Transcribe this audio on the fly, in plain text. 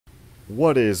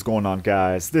What is going on,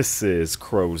 guys? This is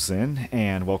Crozin,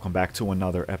 and welcome back to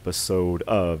another episode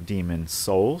of Demon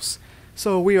Souls.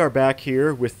 So we are back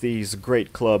here with these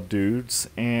great club dudes,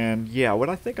 and yeah, what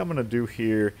I think I'm gonna do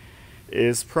here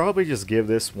is probably just give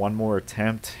this one more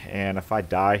attempt, and if I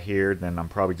die here, then I'm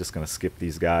probably just gonna skip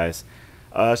these guys.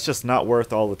 It's just not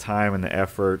worth all the time and the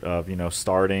effort of,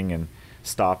 starting and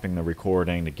stopping the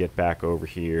recording to get back over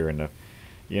here and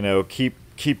to,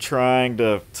 keep trying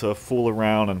to fool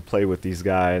around and play with these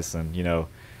guys. And yeah,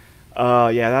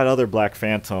 that other Black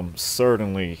Phantom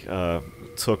certainly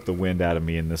took the wind out of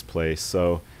me in this place.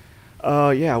 So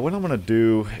yeah, what I'm gonna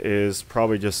do is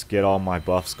probably just get all my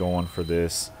buffs going for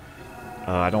this.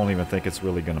 I don't even think it's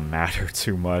really gonna matter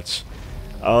too much.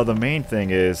 The main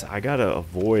thing is I gotta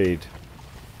avoid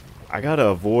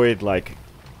like,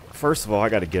 first of all I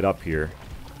gotta get up here.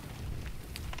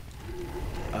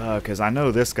 Because I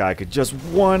know this guy could just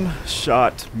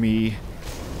one-shot me.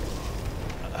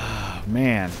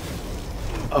 Man.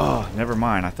 Oh, never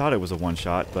mind. I thought it was a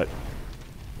one-shot, but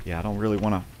yeah, I don't really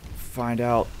want to find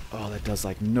out. Oh, that does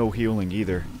like no healing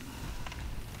either.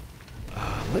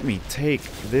 Let me take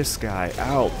this guy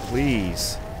out,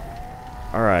 please.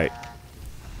 Alright.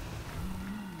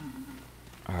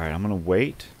 Alright, I'm going to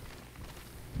wait.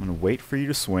 I'm going to wait for you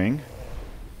to swing.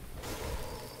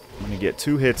 I'm going to get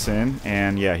 2 hits in,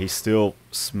 and yeah, he still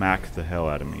smacked the hell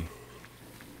out of me.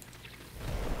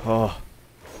 Oh,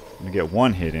 I'm going to get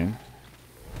 1 hit in.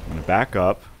 I'm going to back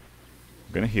up.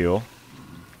 I'm going to heal.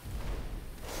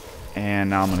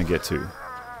 And now I'm going to get 2.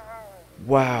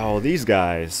 Wow, these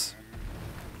guys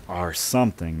are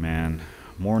something, man.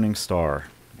 Morning Star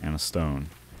and a stone.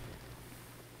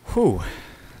 Whew,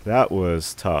 that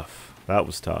was tough. That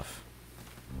was tough.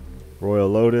 Royal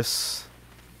Lotus.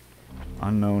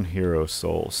 Unknown hero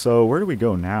soul. So where do we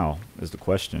go now is the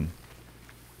question.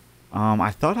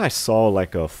 I thought I saw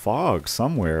like a fog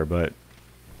somewhere, but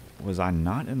was I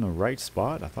not in the right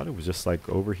spot? I thought it was just like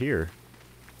over here.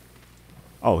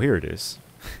 Oh, here it is.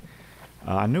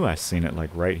 I knew I seen it like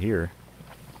right here.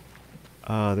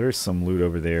 There's some loot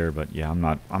over there, but yeah, I'm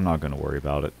not gonna worry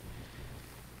about it.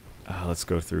 Let's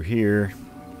go through here.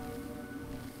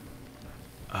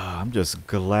 I'm just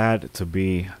glad to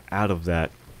be out of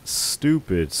that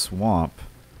stupid swamp.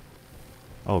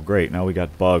 Oh great, now we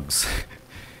got bugs.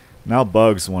 Now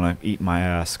bugs want to eat my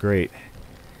ass. Great.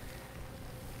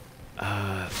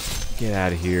 Get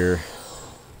out of here.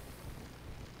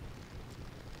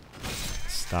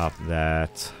 Stop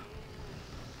that.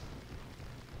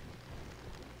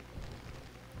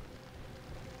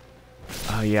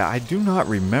 Yeah, I do not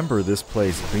remember this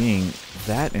place being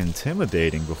that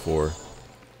intimidating before.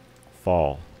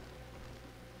 Fall.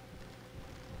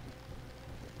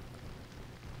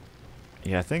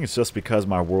 Yeah, I think it's just because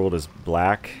my world is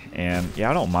black, and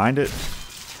yeah, I don't mind it.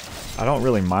 I don't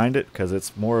really mind it because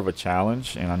it's more of a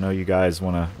challenge, and I know you guys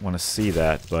wanna see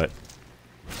that, but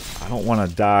I don't want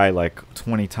to die like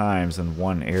 20 times in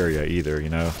one area either, you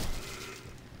know.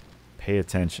 Pay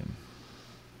attention.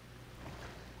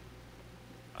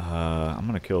 I'm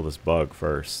gonna kill this bug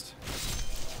first,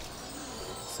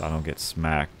 so I don't get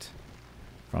smacked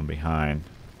from behind.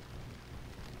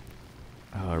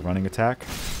 Running attack.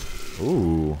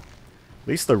 Ooh, at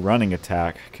least the running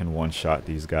attack can one-shot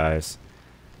these guys.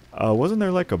 Wasn't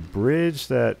there like a bridge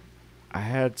that I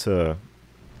had to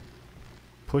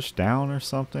push down or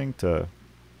something to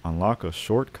unlock a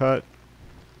shortcut?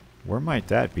 Where might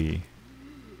that be?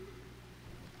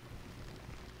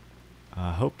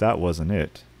 I hope that wasn't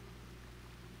it.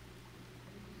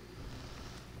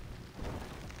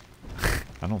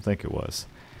 I don't think it was.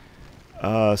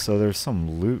 So there's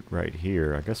some loot right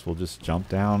here. I guess we'll just jump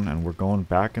down and we're going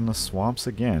back in the swamps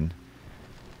again.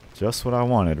 Just what I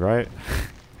wanted, right?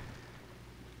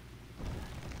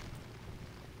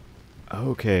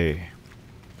 Okay.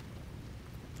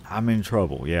 I'm in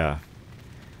trouble, yeah.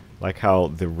 Like how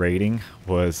the rating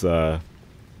was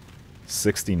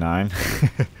 69.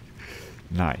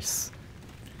 Nice.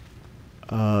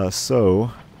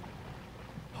 So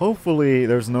hopefully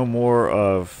there's no more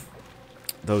of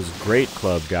those great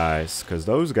club guys, because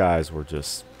those guys were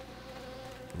just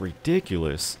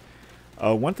ridiculous.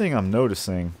 One thing I'm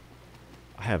noticing,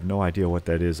 I have no idea what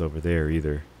that is over there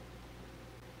either.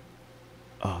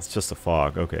 Oh, it's just a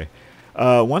fog. Okay.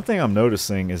 One thing I'm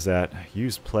noticing is that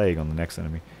use plague on the next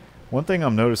enemy. One thing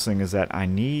I'm noticing is that I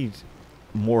need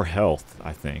more health,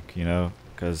 I think, you know,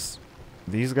 because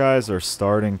these guys are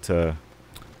starting to...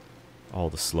 Oh,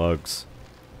 the slugs.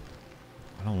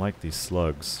 I don't like these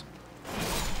slugs.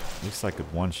 At least I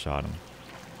could one-shot them.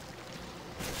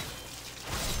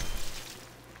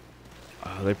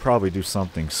 They probably do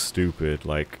something stupid,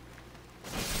 like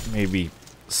maybe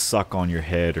suck on your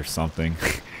head or something.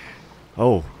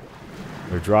 Oh,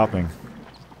 they're dropping.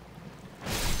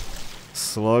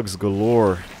 Slugs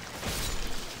galore.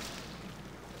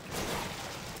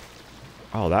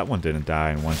 Oh, that one didn't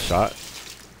die in one shot.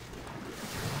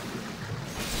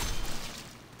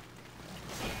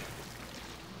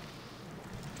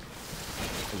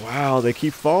 Wow, they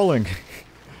keep falling.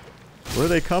 Where are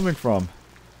they coming from?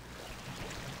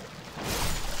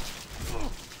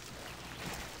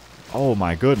 Oh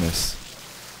my goodness.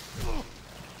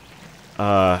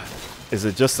 Is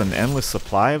it just an endless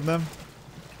supply of them?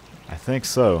 I think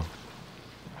so.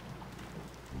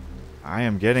 I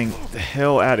am getting the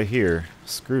hell out of here.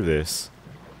 Screw this.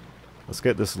 Let's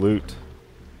get this loot,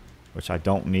 which I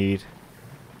don't need.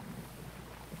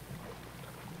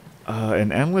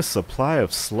 An endless supply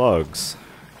of slugs.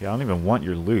 Yeah, I don't even want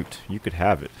your loot. You could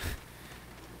have it.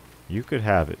 You could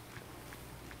have it.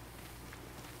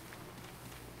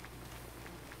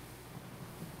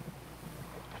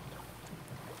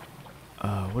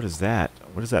 What is that?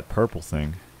 What is that purple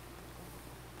thing?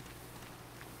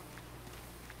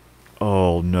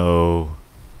 Oh no.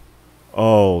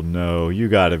 Oh no, you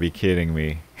gotta be kidding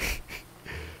me.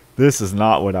 This is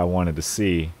not what I wanted to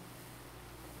see.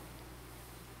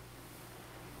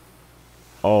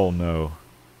 Oh no.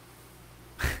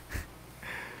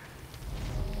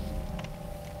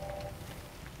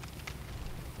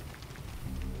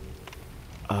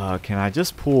 Can I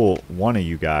just pull one of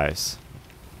you guys?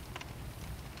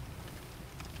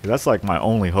 That's like my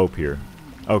only hope here.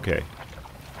 Okay.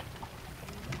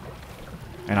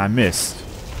 And I missed.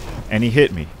 And he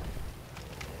hit me.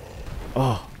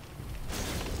 Oh.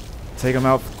 Take him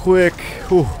out quick.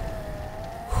 Whew.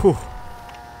 Whew.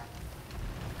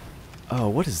 Oh,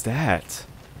 what is that?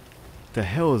 The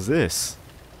hell is this?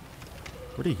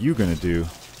 What are you gonna do?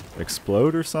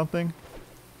 Explode or something?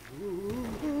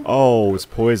 Oh, it's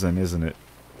poison, isn't it?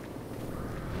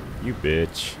 You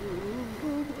bitch.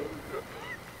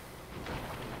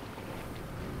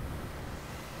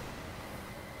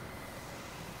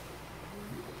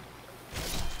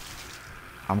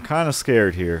 I'm kind of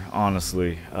scared here,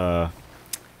 honestly. Kind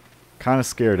of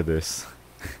scared of this.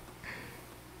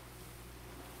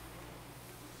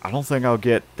 I don't think I'll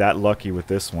get that lucky with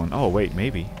this one. Oh, wait,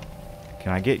 maybe.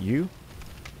 Can I get you?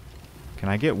 Can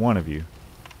I get one of you?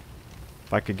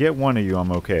 If I could get one of you,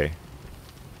 I'm okay.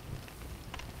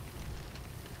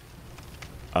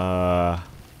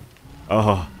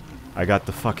 Oh, I got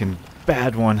the fucking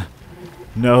bad one.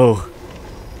 No.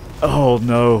 Oh,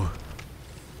 no.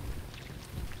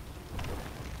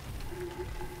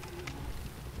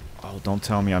 Oh, don't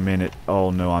tell me I'm in it.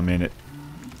 Oh, no, I'm in it.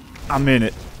 I'm in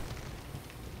it.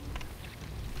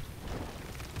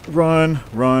 Run,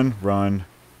 run, run.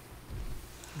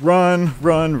 Run,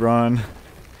 run, run.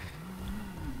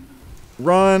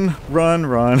 Run, run,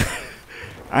 run.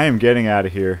 I am getting out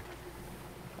of here.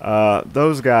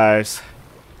 Those guys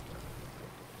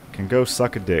can go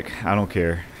suck a dick. I don't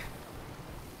care.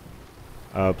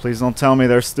 Please don't tell me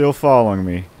they're still following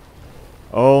me.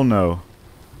 Oh, no.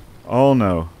 Oh,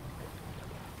 no.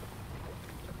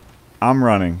 I'm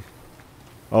running.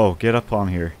 Oh, get up on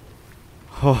here.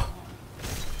 Oh.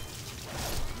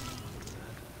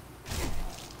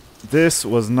 This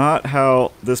was not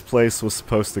how this place was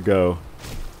supposed to go.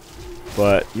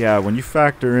 But yeah, when you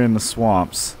factor in the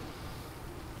swamps,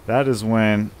 that is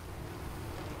when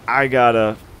I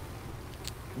gotta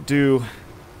do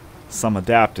some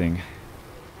adapting.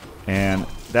 And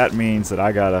that means that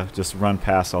I gotta just run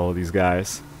past all of these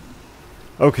guys.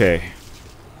 Okay.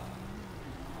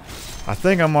 I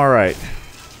think I'm alright.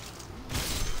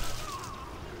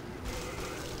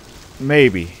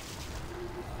 Maybe.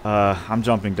 I'm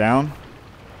jumping down.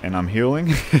 And I'm healing.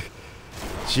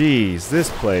 Jeez, this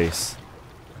place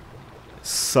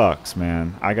sucks,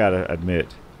 man. I gotta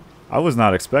admit. I was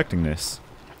not expecting this.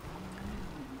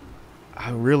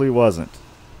 I really wasn't.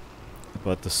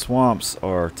 But the swamps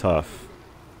are tough.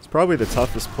 It's probably the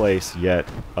toughest place yet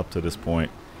up to this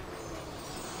point.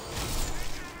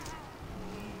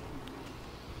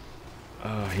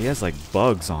 He has like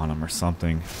bugs on him or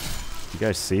something. You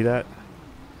guys see that?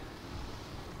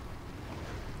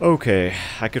 Okay,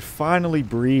 I could finally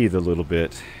breathe a little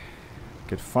bit.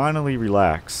 Could finally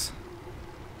relax.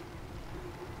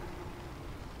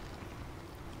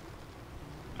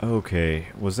 Okay,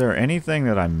 was there anything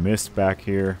that I missed back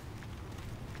here?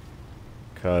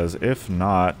 Because if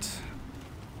not...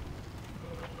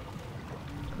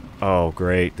 Oh,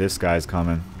 great, this guy's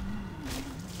coming.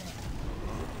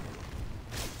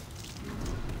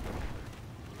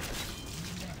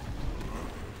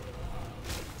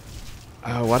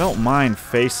 So I don't mind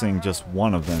facing just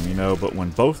one of them, you know, but when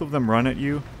both of them run at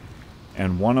you,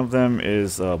 and one of them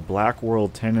is a Black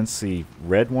World Tendency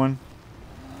red one,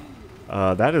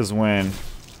 that is when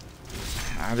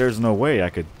there's no way I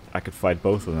could fight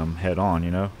both of them head on,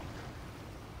 you know.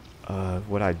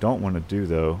 What I don't want to do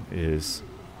though is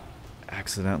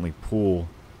accidentally pull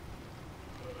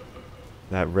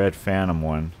that red Phantom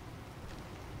one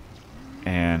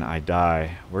and I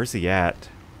die. Where's he at?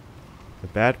 The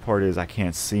bad part is I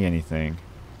can't see anything.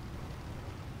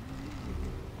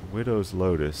 Widow's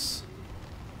Lotus.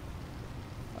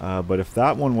 But if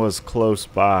that one was close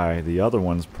by, the other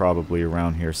one's probably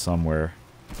around here somewhere.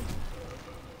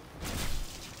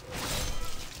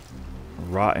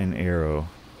 Rotten Arrow.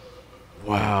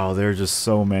 Wow, there are just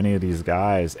so many of these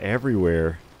guys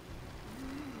everywhere.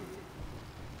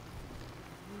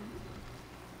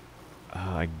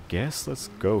 I guess let's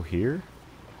go here.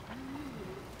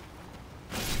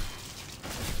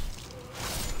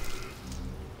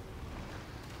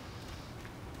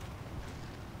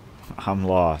 I'm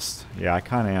lost. Yeah, I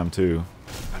kind of am too.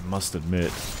 I must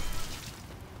admit.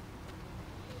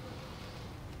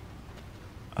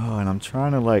 Oh, and I'm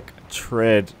trying to like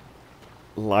tread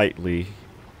lightly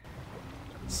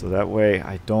so that way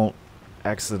I don't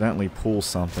accidentally pull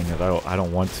something that I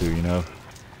don't want to, you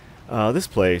know. This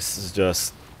place is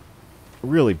just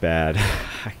really bad.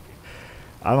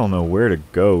 I don't know where to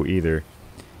go either.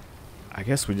 I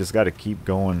guess we just got to keep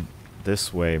going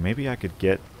this way. Maybe I could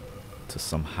get to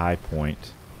some high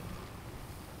point.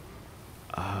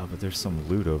 But there's some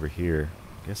loot over here.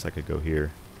 I guess I could go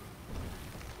here.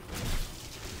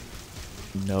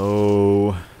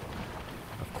 No.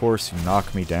 Of course you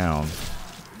knock me down.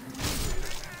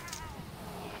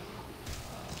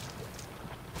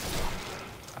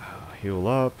 Heal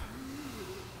up.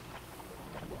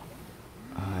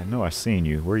 I know I seen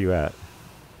you. Where you at?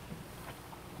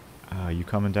 You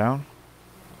coming down?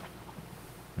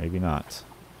 Maybe not.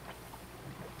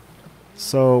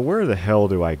 So where the hell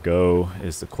do I go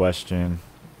is the question.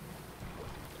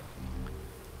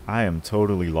 I am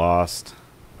totally lost.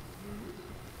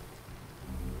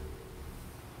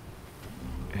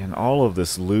 And all of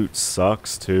this loot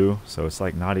sucks too, so it's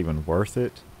like not even worth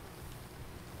it.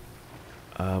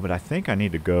 But I think I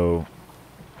need to go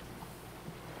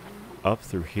up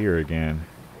through here again.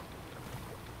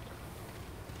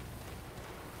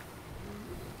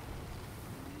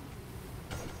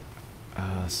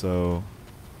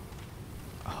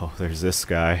 Oh, there's this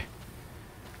guy.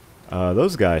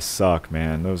 Those guys suck,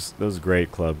 man. Those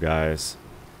Great Club guys.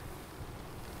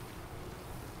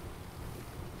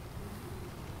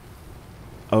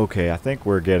 Okay, I think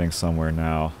we're getting somewhere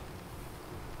now.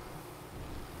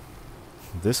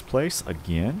 This place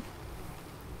again?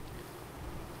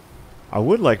 I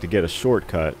would like to get a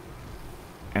shortcut.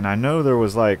 And I know there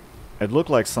was like, it looked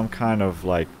like some kind of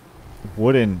like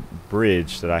wooden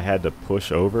bridge that I had to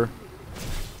push over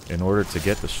in order to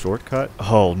get the shortcut.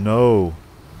 Oh no.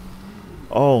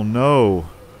 Oh no.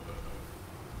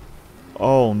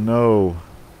 Oh no.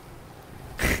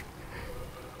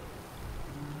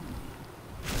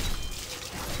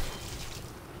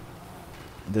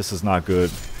 This is not good.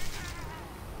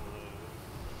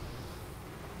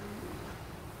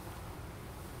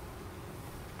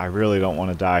 I really don't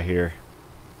want to die here.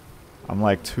 I'm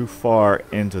like too far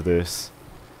into this.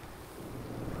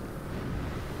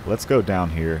 Let's go down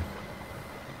here.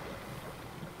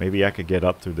 Maybe I could get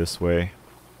up through this way.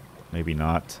 Maybe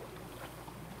not.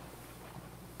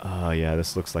 Yeah,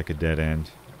 this looks like a dead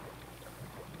end.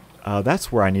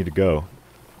 That's where I need to go.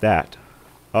 That.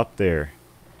 Up there.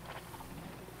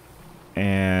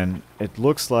 And it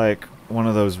looks like one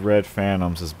of those red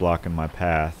phantoms is blocking my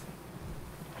path.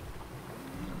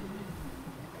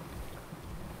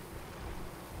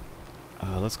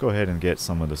 Let's go ahead and get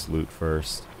some of this loot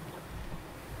first.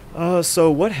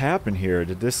 So what happened here?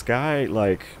 Did this guy,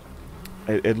 like...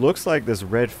 It looks like this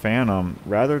red phantom,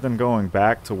 rather than going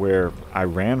back to where I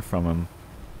ran from him,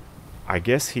 I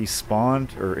guess he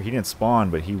spawned, or he didn't spawn,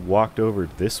 but he walked over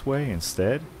this way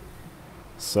instead.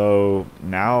 So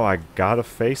now I gotta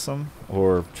face him,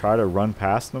 or try to run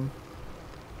past him.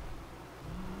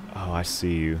 Oh, I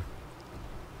see you.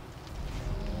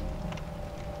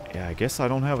 Yeah, I guess I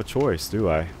don't have a choice, do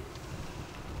I?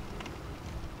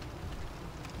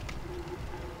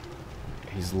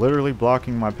 He's literally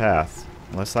blocking my path.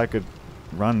 Unless I could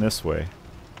run this way.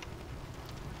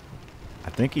 I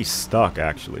think he's stuck,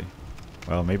 actually.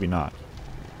 Well, maybe not.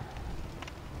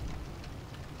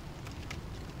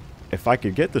 If I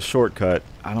could get the shortcut,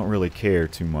 I don't really care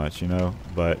too much, you know?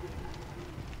 But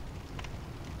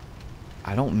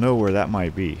I don't know where that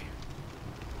might be.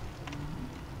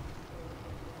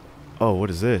 Oh,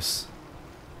 what is this?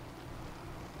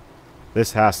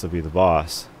 This has to be the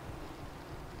boss.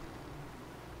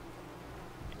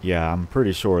 Yeah, I'm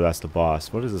pretty sure that's the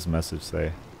boss. What does this message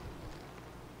say?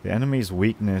 The enemy's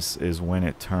weakness is when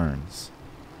it turns.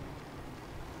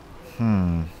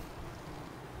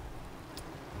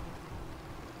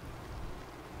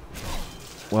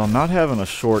 Well, not having a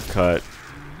shortcut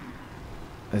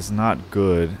is not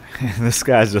good. This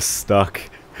guy's just stuck.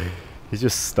 He's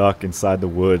just stuck inside the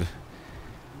wood.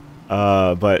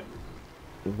 But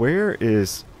where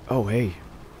is... Oh, hey.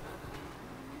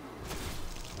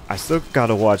 I still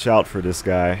gotta watch out for this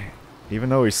guy, even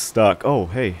though he's stuck. Oh,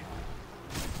 hey.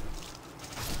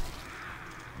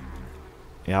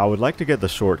 Yeah, I would like to get the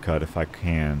shortcut if I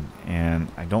can, and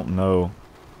I don't know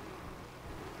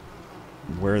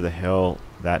where the hell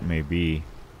that may be.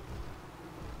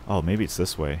 Oh, maybe it's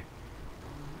this way.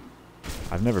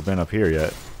 I've never been up here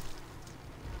yet.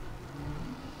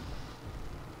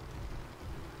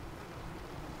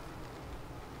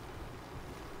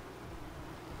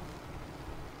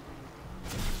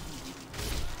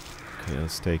 Okay,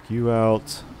 let's take you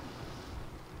out.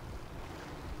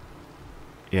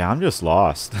 Yeah, I'm just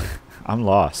lost. I'm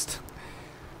lost.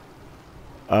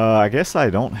 I guess I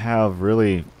don't have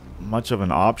really much of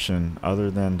an option other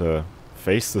than to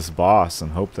face this boss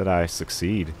and hope that I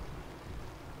succeed.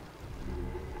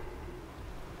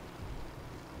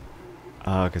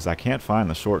 Because I can't find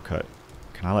the shortcut.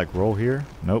 Can I, like, roll here?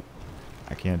 Nope.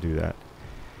 I can't do that.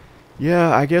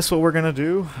 Yeah, I guess what we're gonna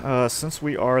do, since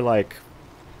we are, like,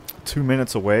 2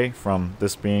 minutes away from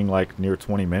this being, like, near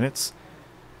 20 minutes,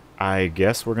 I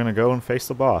guess we're gonna go and face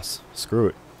the boss. Screw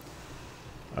it.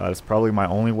 It's probably my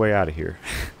only way out of here.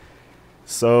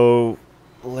 So,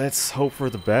 let's hope for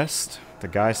the best. The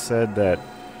guy said that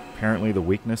apparently the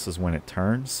weakness is when it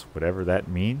turns, whatever that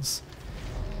means.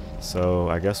 So,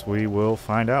 I guess we will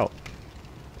find out.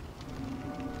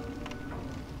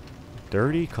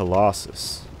 Dirty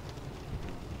Colossus.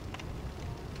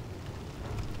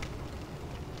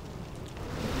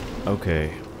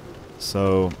 Okay,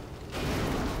 so...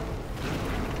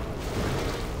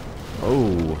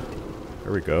 Oh,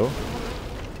 there we go.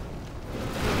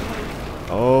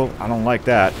 Oh, I don't like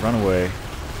that. Run away.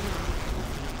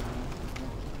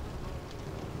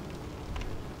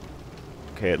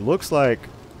 Okay, it looks like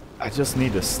I just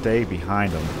need to stay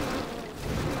behind him.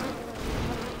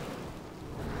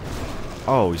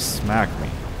 Oh, he smacked me.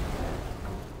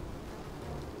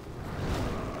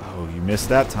 Oh, you missed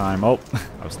that time. Oh,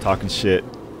 I was talking shit.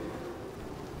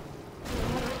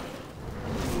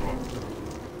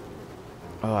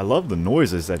 Oh, I love the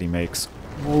noises that he makes.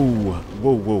 Whoa,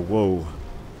 whoa, whoa, whoa.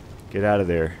 Get out of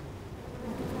there.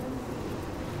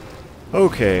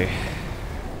 Okay.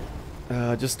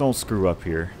 Just don't screw up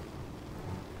here.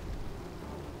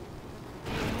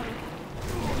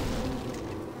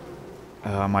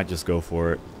 I might just go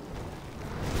for it.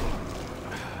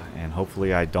 And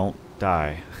hopefully I don't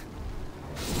die.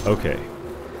 Okay.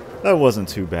 That wasn't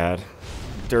too bad.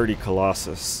 Dirty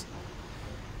Colossus.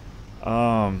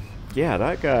 Yeah,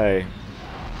 that guy,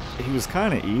 he was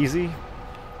kind of easy,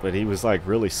 but he was like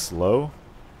really slow.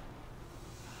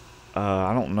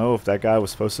 I don't know if that guy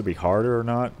was supposed to be harder or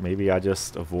not. Maybe I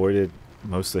just avoided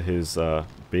most of his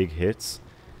big hits.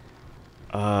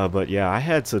 But yeah, I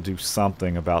had to do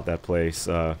something about that place.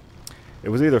 It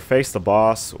was either face the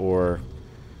boss or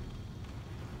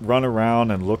run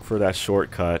around and look for that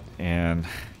shortcut. And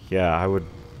yeah, I would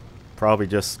probably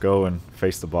just go and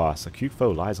face the boss. A cute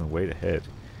foe lies in wait ahead.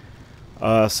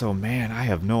 So man, I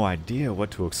have no idea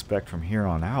what to expect from here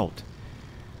on out.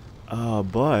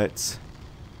 But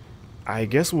I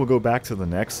guess we'll go back to the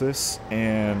Nexus,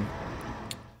 and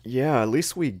yeah, at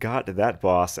least we got that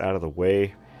boss out of the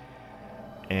way.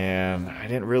 And I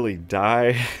didn't really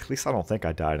die. At least I don't think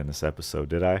I died in this episode,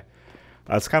 did I?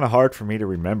 It's kind of hard for me to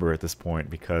remember at this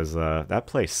point because that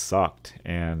place sucked,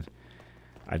 and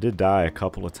I did die a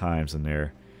couple of times in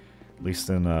there, at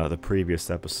least in the previous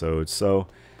episode. So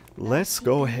let's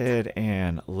go ahead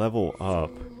and level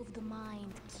up.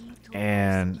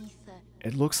 And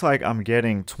it looks like I'm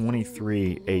getting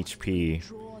 23 HP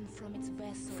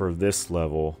for this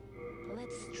level.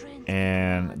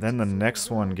 And then the next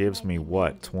one gives me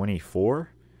what, 24?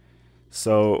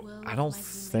 So I don't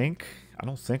think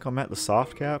I'm at the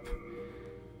soft cap.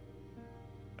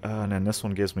 And then this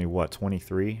one gives me what,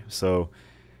 23? So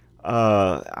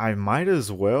I might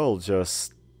as well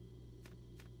just,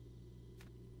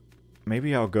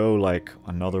 maybe I'll go like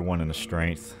another one in the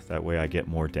strength. That way I get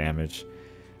more damage.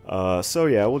 So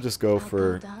yeah, we'll just go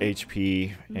for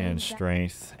HP and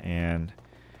strength, and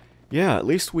yeah, at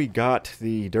least we got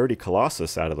the Dirty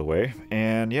Colossus out of the way.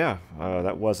 And yeah,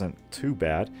 that wasn't too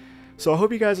bad. So I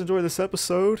hope you guys enjoyed this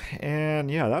episode.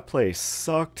 And yeah, that place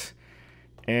sucked.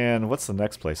 And what's the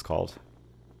next place called?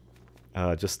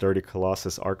 Just Dirty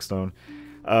Colossus Arkstone.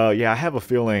 Yeah, I have a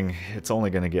feeling it's only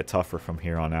going to get tougher from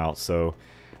here on out. So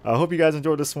I hope you guys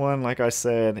enjoyed this one, like I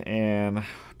said. And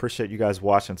appreciate you guys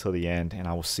watching until the end. And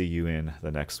I will see you in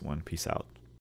the next one. Peace out.